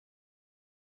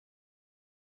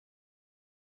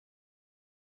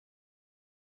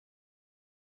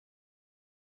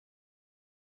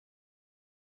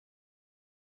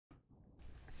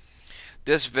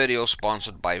This video is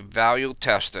sponsored by Value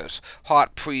Testers.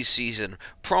 Hot preseason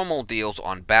promo deals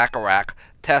on Bacharach,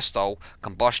 Testo,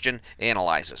 combustion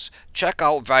analyzers. Check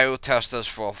out Value Testers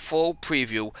for a full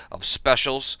preview of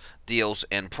specials, deals,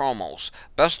 and promos.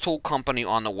 Best tool company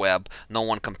on the web, no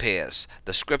one compares.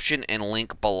 Description and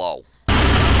link below.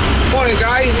 Morning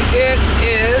guys, it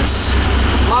is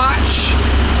March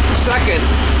 2nd,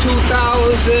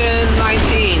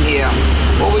 2019 here.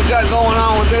 What we got going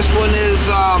on with this one is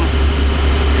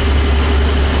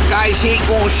guy's heat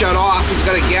won't shut off. He's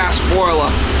got a gas boiler.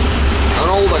 An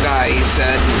older guy, he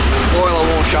said. The boiler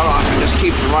won't shut off, it just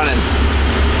keeps running.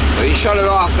 So he shut it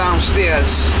off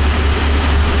downstairs.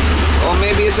 Or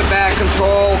maybe it's a bad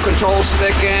control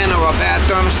sticking, or a bad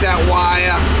thermostat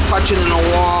wire touching in a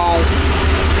wall,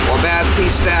 or bad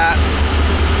T-stat.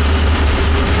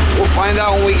 We'll find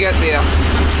out when we get there.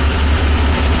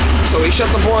 So he shut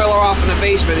the boiler off in the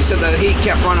basement. He said that the heat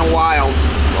kept running wild.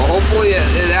 Well, hopefully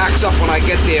it acts up when I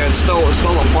get there. It's still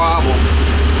a problem.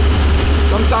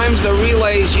 Sometimes the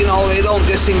relays, you know, they don't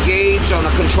disengage on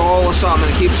a control or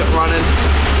something. It keeps it running.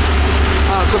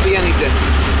 It could be anything.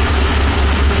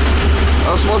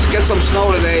 I was supposed to get some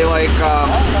snow today, like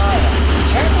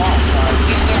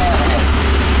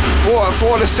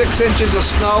 4 to 6 inches of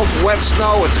snow, wet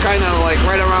snow. It's kind of like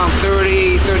right around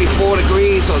 30, 34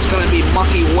 degrees, so it's going to be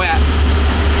mucky wet.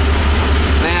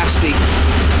 Nasty.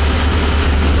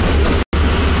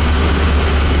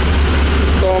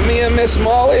 So me and Miss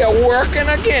Molly are working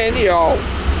again, yo.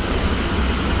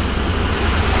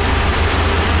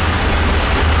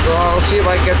 So I'll see if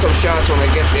I can get some shots when I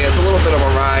get there. It's a little bit of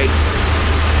a ride.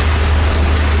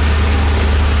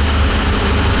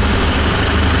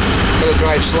 Gotta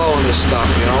drive slow on this stuff,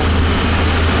 you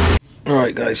know.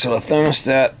 Alright guys, so the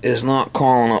thermostat is not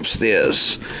calling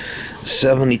upstairs.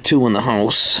 72 in the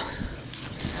house.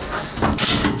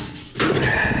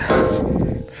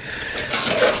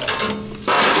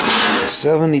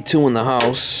 $72 in the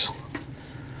house.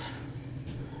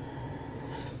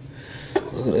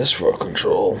 Look at this for a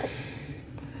control.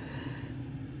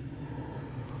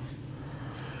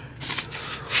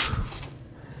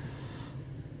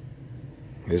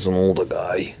 He's an older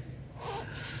guy.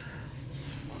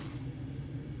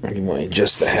 He might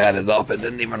just have had it up and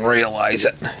didn't even realize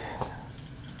it.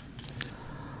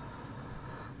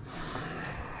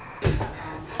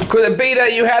 Could it be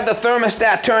that you had the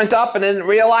thermostat turned up and didn't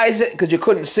realize it because you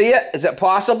couldn't see it? Is it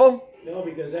possible? No,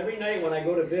 because every night when I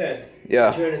go to bed, yeah,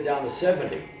 I turn it down to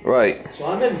 70. Right. So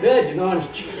I'm in bed, you know, and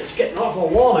it's getting awful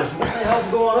warm. What the hell's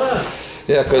going on?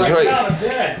 Yeah, because right. I got out of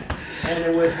bed, and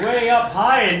it was way up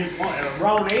high and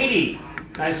around 80.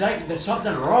 I was like, there's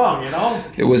something wrong, you know?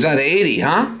 It was at 80,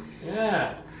 huh?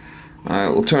 Yeah.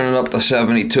 Alright, we'll turn it up to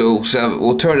 72.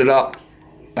 We'll turn it up,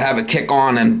 have it kick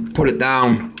on, and put it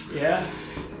down. Yeah.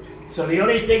 So the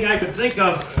only thing I could think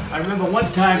of, I remember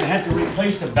one time I had to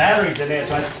replace the batteries in there,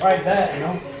 so I tried that, you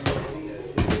know?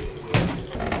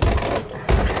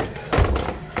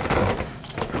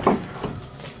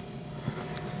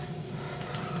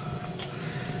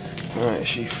 Alright,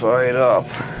 she fired up.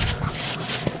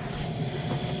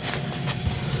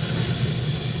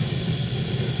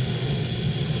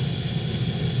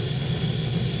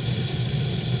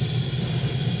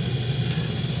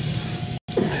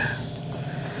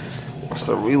 What's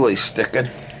the relay sticking?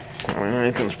 I mean,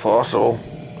 anything's possible.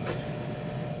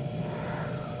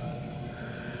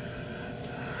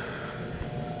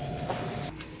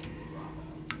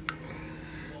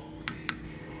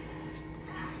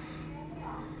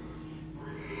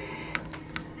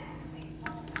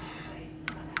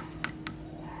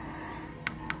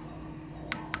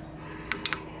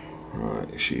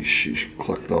 Alright, she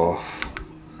clicked off.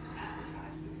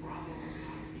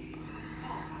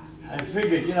 I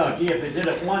figured, you know, gee, if they did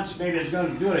it once, maybe it's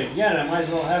going to do it again. I might as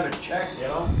well have it checked, you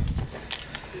know?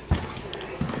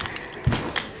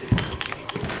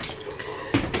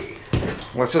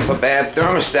 Unless it's a bad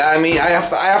thermostat, I mean, I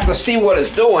have to see what it's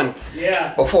doing.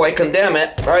 Yeah. Before I condemn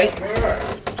it, right?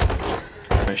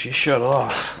 Sure. She shut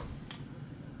off.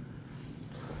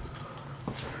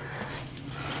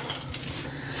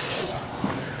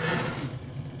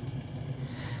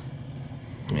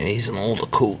 Yeah, he's an older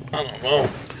coot. I don't know.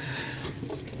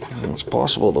 It's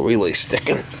possible the relay's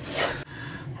sticking.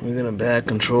 We got a bad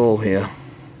control here.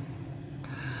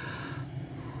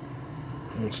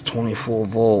 It's 24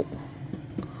 volt.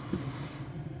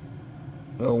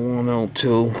 L1,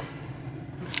 L2.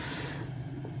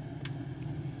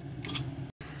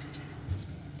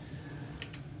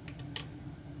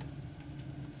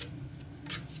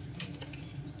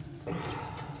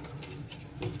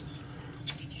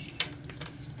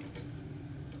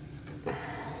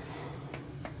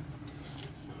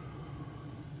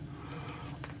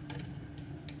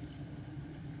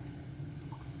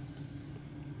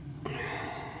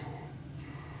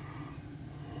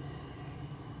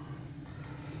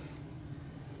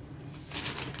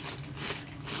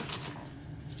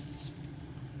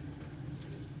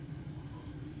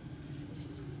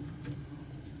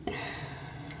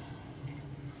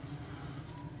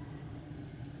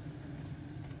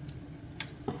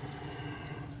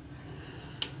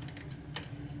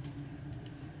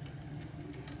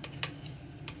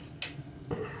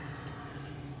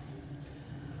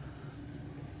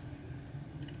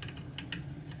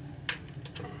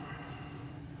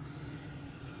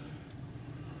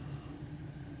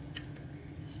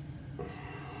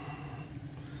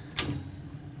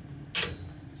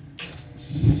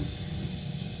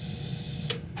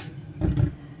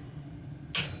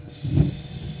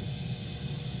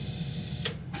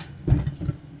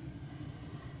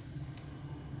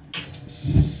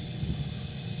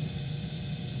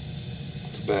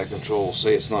 bad control. See,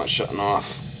 it's not shutting off.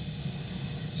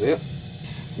 See it?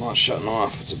 It's not shutting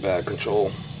off. It's a bad control.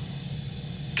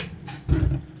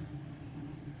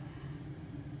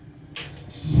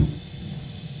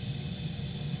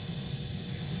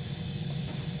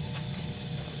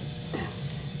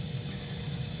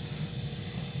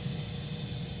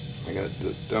 I got the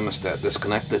thermostat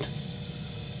disconnected.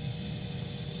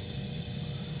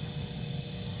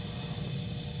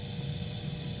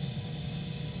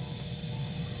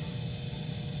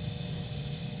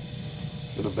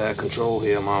 Got a bad control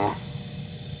here, Mama.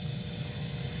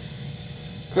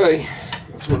 Okay,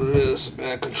 that's what it is, a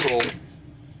bad control.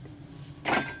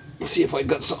 Let's see if I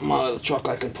got something out of the truck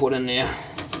I can put in there.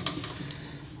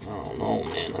 I don't know,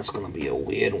 man. That's gonna be a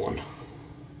weird one.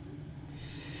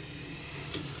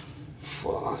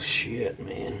 Oh, shit,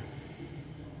 man.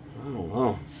 I don't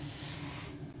know.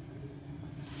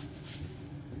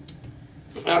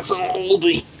 That's an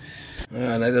oldie.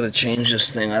 Alright, I gotta change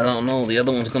this thing. I don't know. The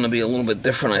other one's gonna be a little bit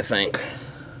different, I think.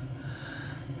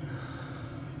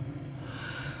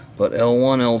 But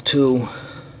L1, L2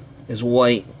 is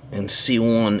white, and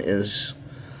C1 is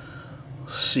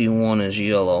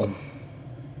yellow.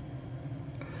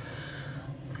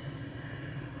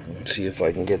 Let's see if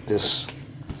I can get this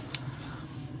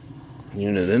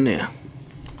unit in there.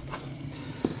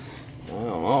 I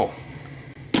don't know.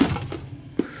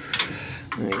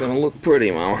 Ain't gonna look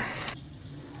pretty, Mama.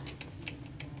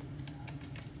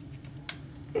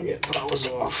 Get powers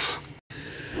off.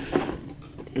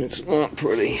 It's not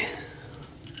pretty.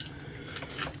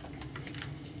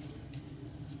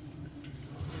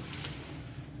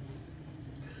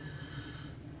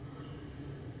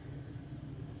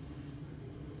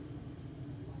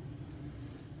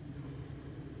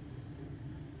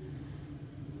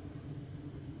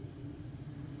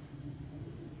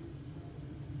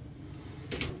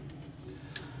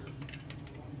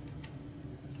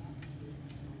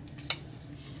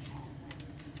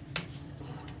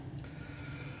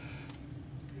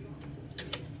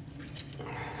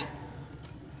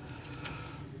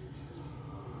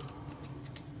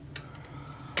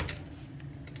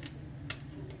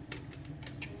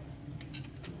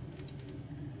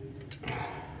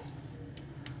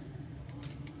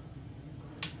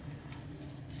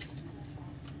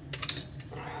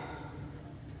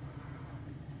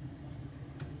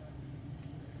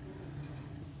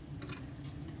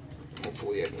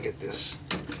 Hopefully I can get this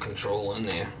control in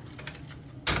there.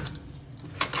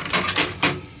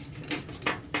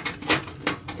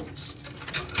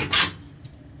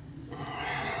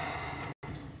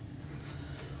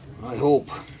 I hope.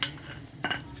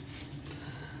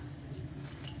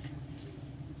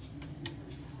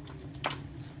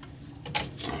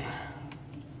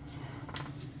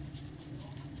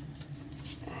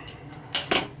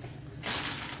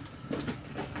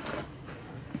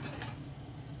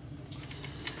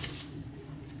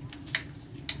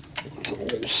 It's an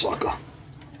old sucker.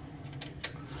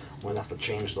 Might have to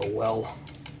change the well.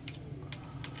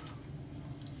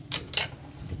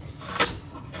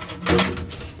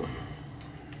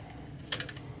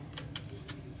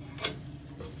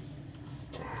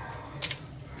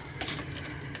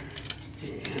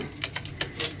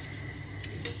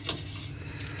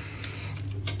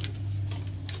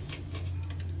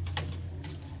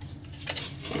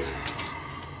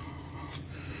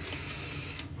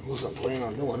 I wasn't planning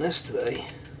on doing this today.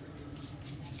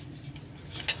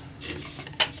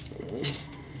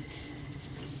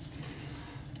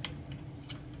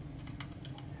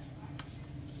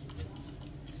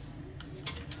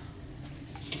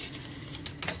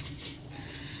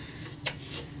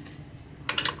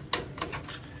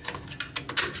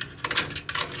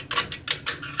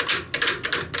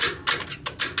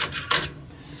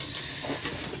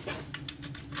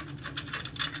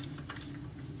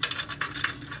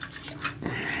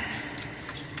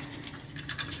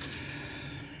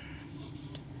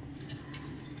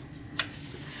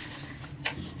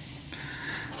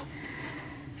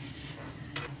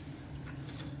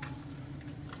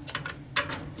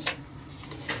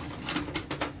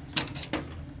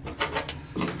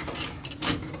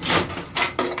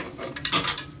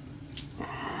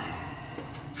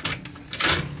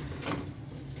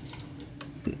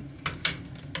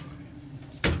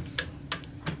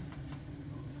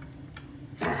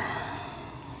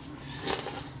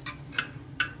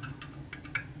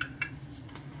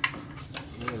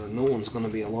 The new one's going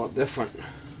to be a lot different.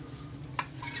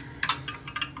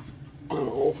 I don't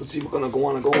know if it's even going to go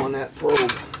on that probe.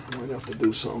 I might have to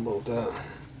do something about that.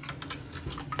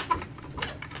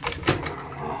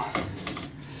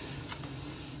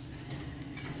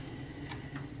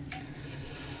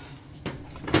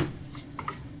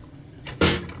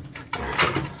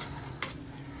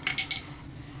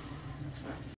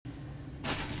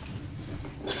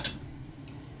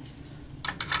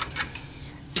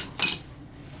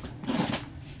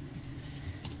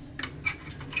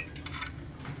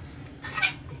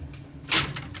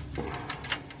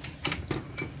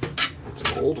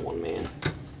 old one, man.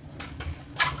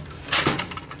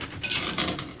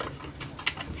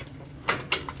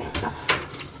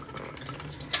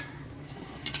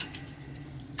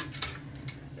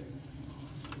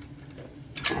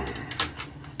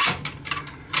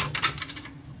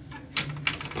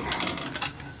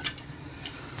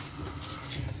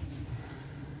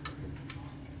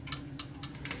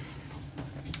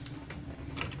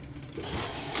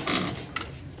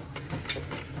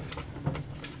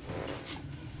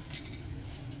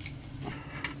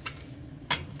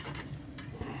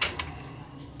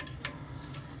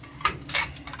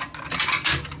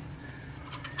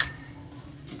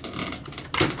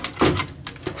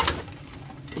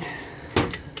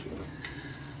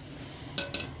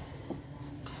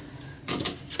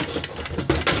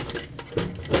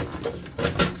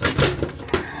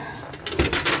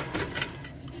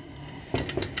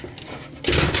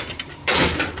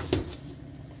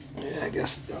 I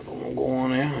guess the other one will go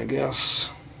on there, I guess.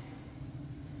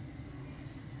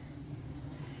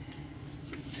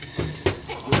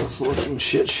 What a fucking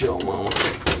shit show, mama.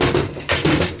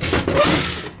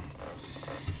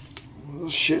 What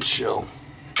a shit show.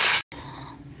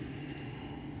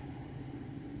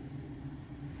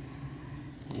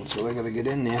 That's what I gotta get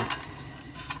in there.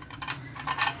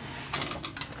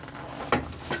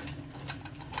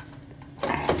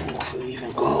 I don't know if it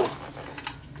even go.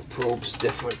 The probe's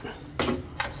different.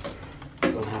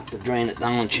 Gonna have to drain it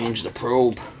down and change the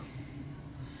probe.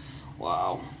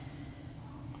 Wow.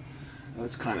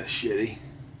 That's kind of shitty.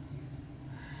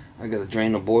 I gotta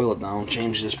drain the boiler down,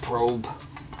 change this probe.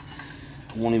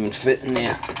 It won't even fit in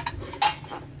there.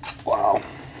 Wow.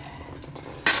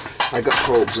 I got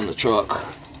probes in the truck.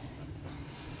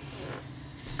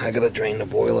 I gotta drain the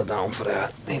boiler down for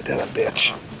that. Ain't that a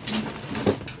bitch?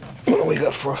 What do we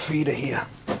got for a feeder here?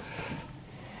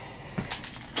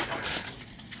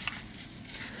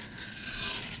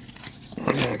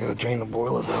 Yeah, I gotta drain the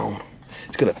boiler down.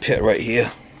 It's got a pit right here.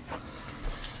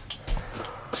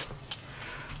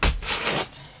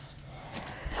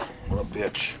 What a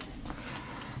bitch.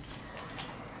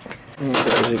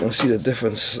 As you can see the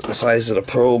difference in the size of the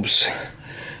probes.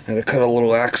 I had to cut a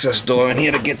little access door in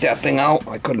here to get that thing out.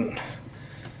 I couldn't.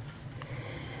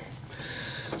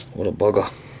 What a bugger.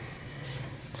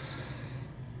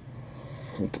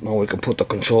 Now we can put the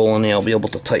control in there. I'll be able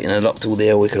to tighten it up through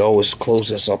there. We could always close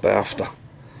this up after.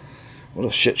 What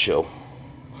a shit show.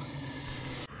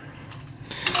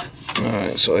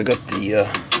 Alright, so I got the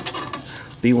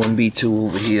B1, B2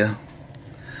 over here.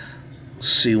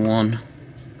 C1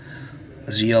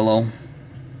 is yellow.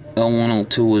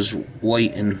 L102 is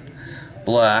white and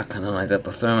black. And then I got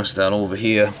the thermostat over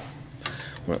here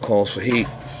when it calls for heat.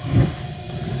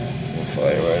 I'll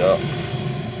fire right up.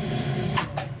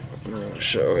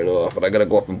 Shut right off. But I gotta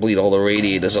go up and bleed all the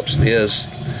radiators upstairs.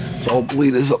 So all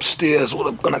bleeders upstairs.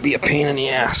 What gonna be a pain in the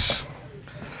ass.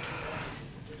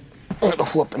 What a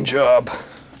flipping job.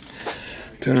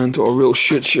 Turn into a real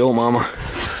shit show, mama.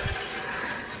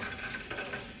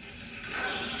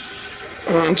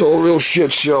 Turn into a real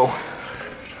shit show.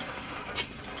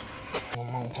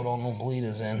 I'm gonna put all no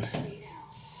bleeders in.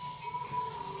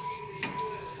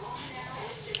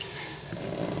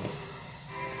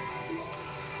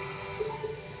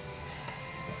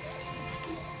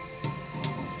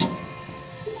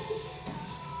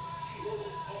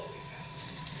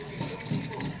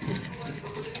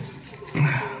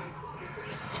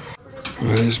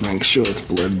 Just make sure it's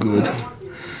bled good.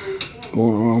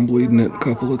 Going around bleeding it a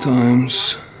couple of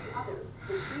times.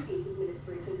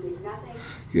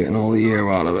 Getting all the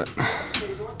air out of it.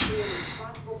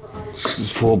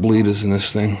 There's 4 bleeders in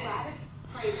this thing.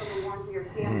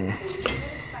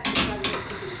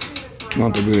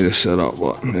 Not the greatest setup,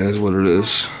 but it is what it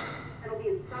is.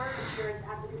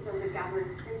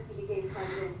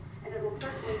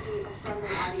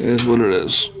 It is what it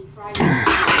is.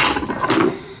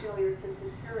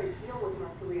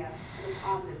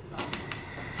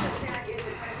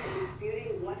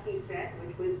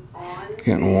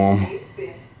 Getting warm.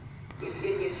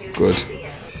 Good.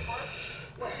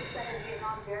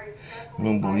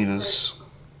 No bleeders.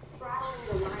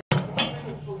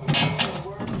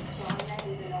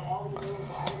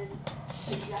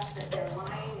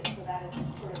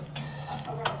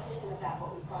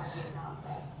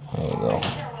 There we go.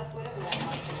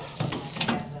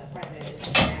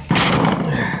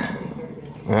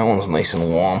 That one's nice and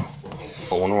warm.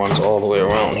 That one runs all the way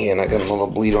around here, and I got another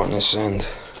bleeder on this end.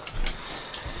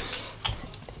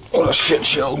 What a shit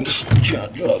show this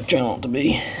turned out to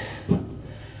be.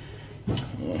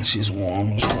 Yeah, she's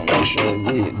warm. Just want to make sure I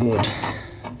bleed it good.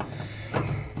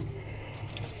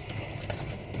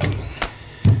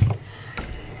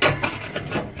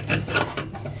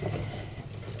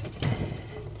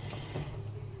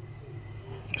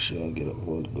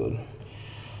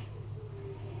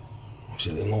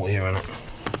 Actually, there's no air in it.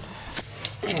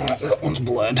 That one's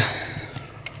bled.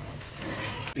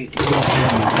 Beat the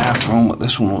in the bathroom, but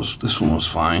this one was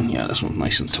fine. Yeah, this one's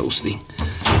nice and toasty.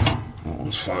 That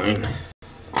one's fine.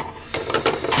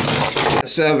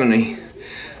 70.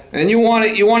 And you want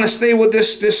to stay with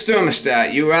this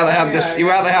thermostat. You rather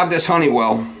have this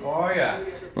Honeywell. Oh yeah.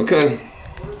 Okay.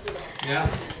 Yeah.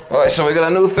 All right, so we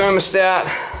got a new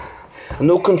thermostat, a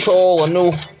new control, a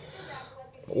new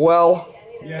well,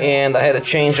 and I had to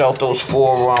change out those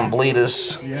 4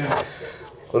 bleeders. Yeah.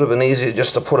 Would have been easier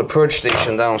just to put a purge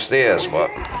station downstairs, but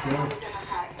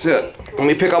that's it. Let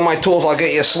me pick up my tools. I'll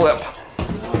get you a slip.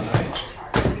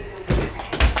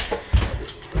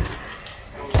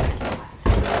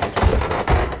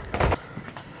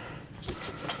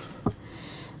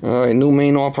 All right, new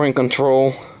main operating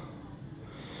control.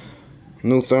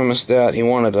 New thermostat. He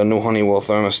wanted a new Honeywell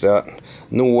thermostat.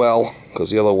 New well,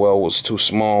 because the other well was too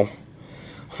small.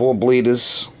 4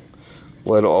 bleeders.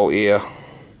 Bled all air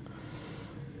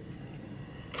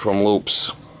from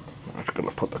loops. I'm just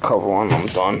gonna put the cover on. I'm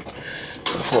done.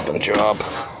 It's a flipping job.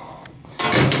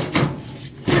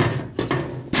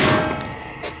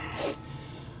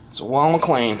 It's a well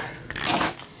McLean.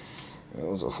 That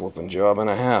was a flipping job and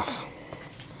a half.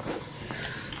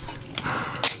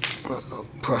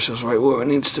 Pressure's right where it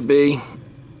needs to be.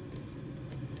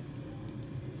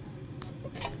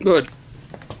 Good.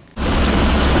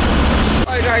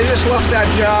 Alright guys, just left that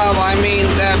job. I mean,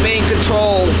 that main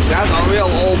control, that's a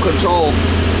real old control.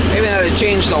 They even had to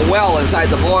change the well inside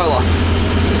the boiler.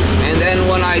 And then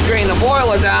when I drained the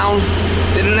boiler down,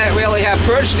 they didn't really have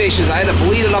purge stations. I had to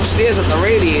bleed it upstairs at the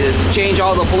radiators to change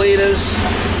all the bleeders.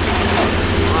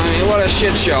 I mean, what a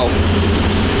shit show.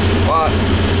 But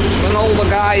an older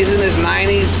guy, he's in his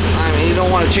 90s. I mean, you don't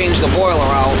want to change the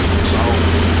boiler out, so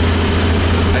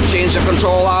I changed the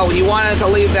control out. He wanted to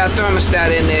leave that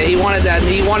thermostat in there. He wanted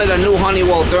a new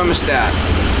Honeywell thermostat.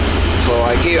 So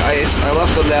I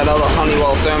left him that other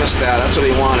Honeywell thermostat. That's what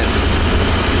he wanted.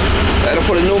 I had to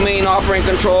put a new main operating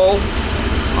control,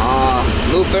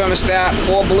 new thermostat,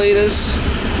 4 bleeders,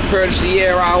 purge the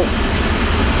air out.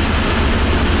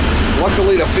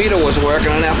 Luckily the feeder was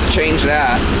working. I didn't have to change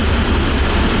that.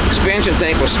 Expansion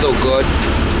tank was still good,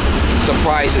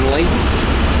 surprisingly.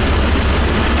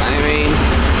 I mean,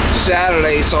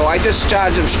 Saturday, so I just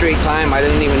charged him straight time. I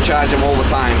didn't even charge him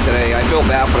overtime today. I feel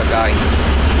bad for the guy.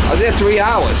 I was there 3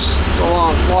 hours. It's a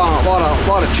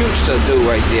lot of chooch to do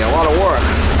right there, a lot of work.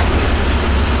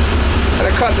 I had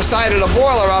to cut the side of the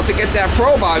boiler out to get that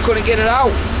probe out. I couldn't get it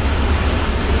out.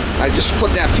 I just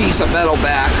put that piece of metal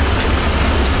back.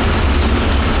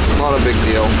 Not a big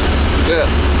deal. That's it.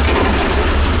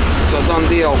 It's a done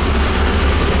deal.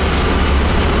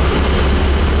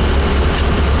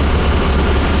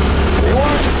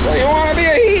 So you want to be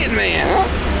a heating man, huh?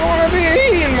 You want to be a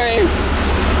heating man?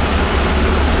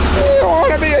 You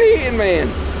want to be a heating man?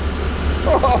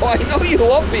 Oh, I know you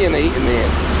love being a heating man.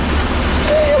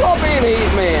 Yeah, you love being a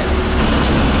heating man.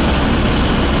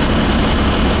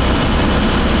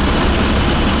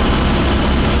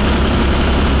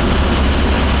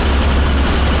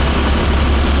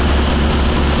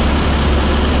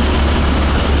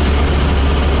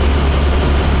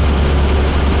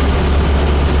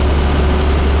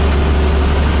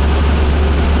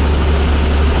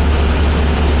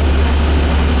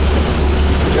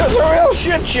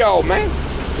 Shit show, man.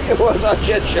 It was a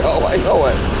shit show, I know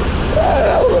it.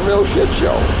 That was a real shit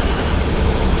show.